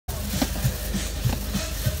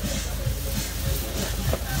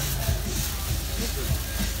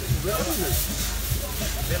Yeah,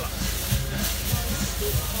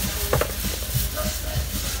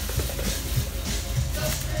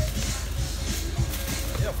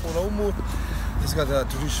 for UMU, it's got a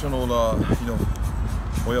traditional,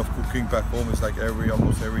 way of cooking back home. It's like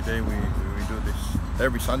almost every day we do this.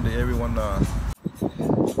 Every Sunday, everyone.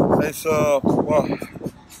 It's well,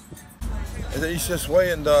 it's the easiest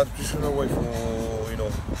way and the traditional way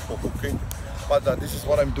for cooking. But this is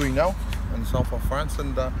what I'm doing now in south of France,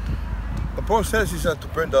 and the process is to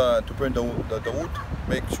burn the wood,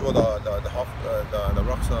 make sure the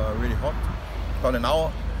rocks are really hot, about an hour.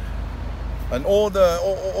 And all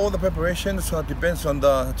the preparations depends on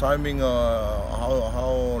the timing,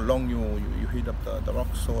 how long you heat up the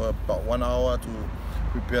rocks. So about 1 hour to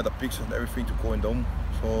prepare the pigs and everything to go in the oven.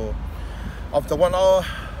 So after 1 hour,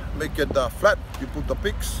 make it flat. You put the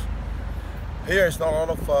pigs. Here it's not a lot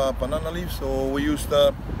of banana leaves, so we use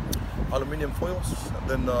the aluminium foils and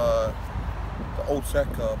then the old sack,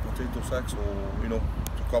 potato sacks, to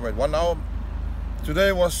cover it. 1 hour.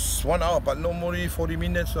 Today was 1 hour, but normally 40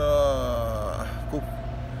 minutes cook.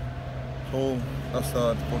 So that's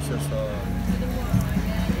the process.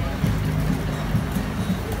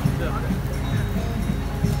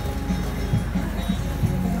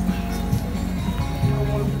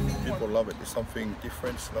 People love it. It's something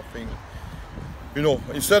different. It's nothing.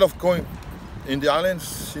 Instead of going in the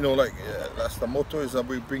islands, that's the motto, is that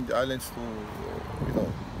we bring the islands to,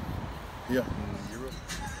 here in Europe.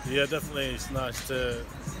 Yeah, definitely. It's nice to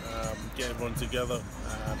get everyone together,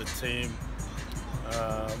 the team,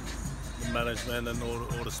 the management, and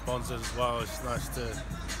all the sponsors as well. It's nice to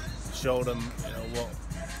show them, what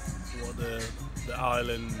the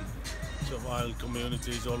island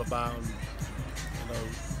community is all about. And,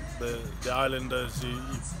 the islanders,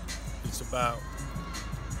 it's about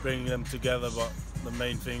bringing them together, but the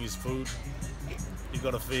main thing is food. You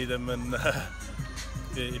got to feed them, and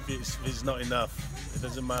if it's not enough, it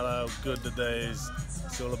doesn't matter how good the day is.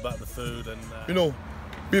 It's all about the food. And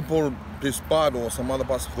people this part or some other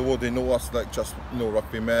parts of the world, they know us like just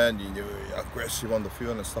rugby man, aggressive on the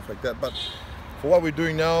field and stuff like that. But for what we're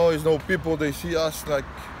doing now is people, they see us like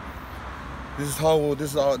this is our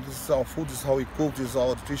food, this is how we cook, this is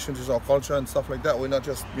our tradition, this is our culture and stuff like that. We're not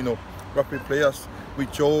just rugby players. We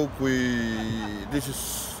joke. This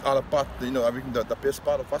is our part. Everything. The best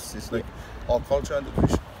part of us is like our culture and the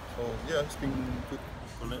tradition. So yeah, it's been good.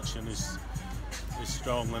 Connection is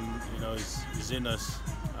strong, and is in us.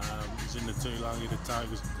 It's in the Tuilagis, the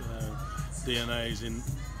Tigers DNA is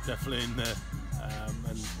definitely in there,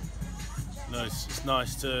 and it's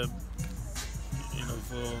nice to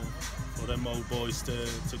for them old boys to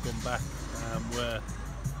come back where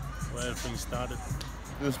everything started.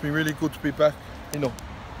 It's been really good to be back. A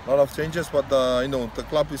lot of changes, but the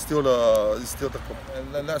club is still the club,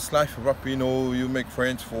 and that's life. Rugby, you make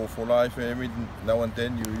friends for life. Every now and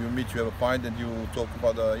then you meet, you have a pint, and you talk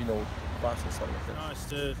about the past and stuff like that. Nice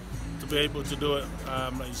to be able to do it,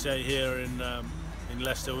 like you say, here in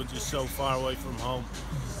Leicester, which is so far away from home,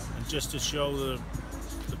 and just to show the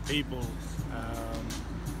people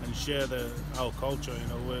and share our culture.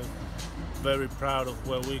 We're very proud of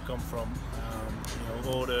where we come from.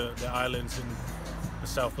 All the islands in the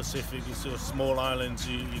South Pacific, it's sort of small islands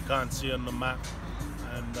you can't see on the map,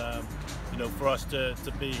 and for us to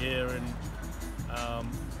be here in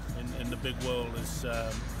the big world it's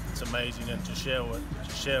amazing, and to share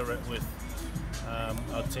it with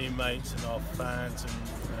our teammates and our fans and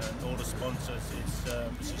all the sponsors,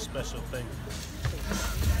 it's a special thing.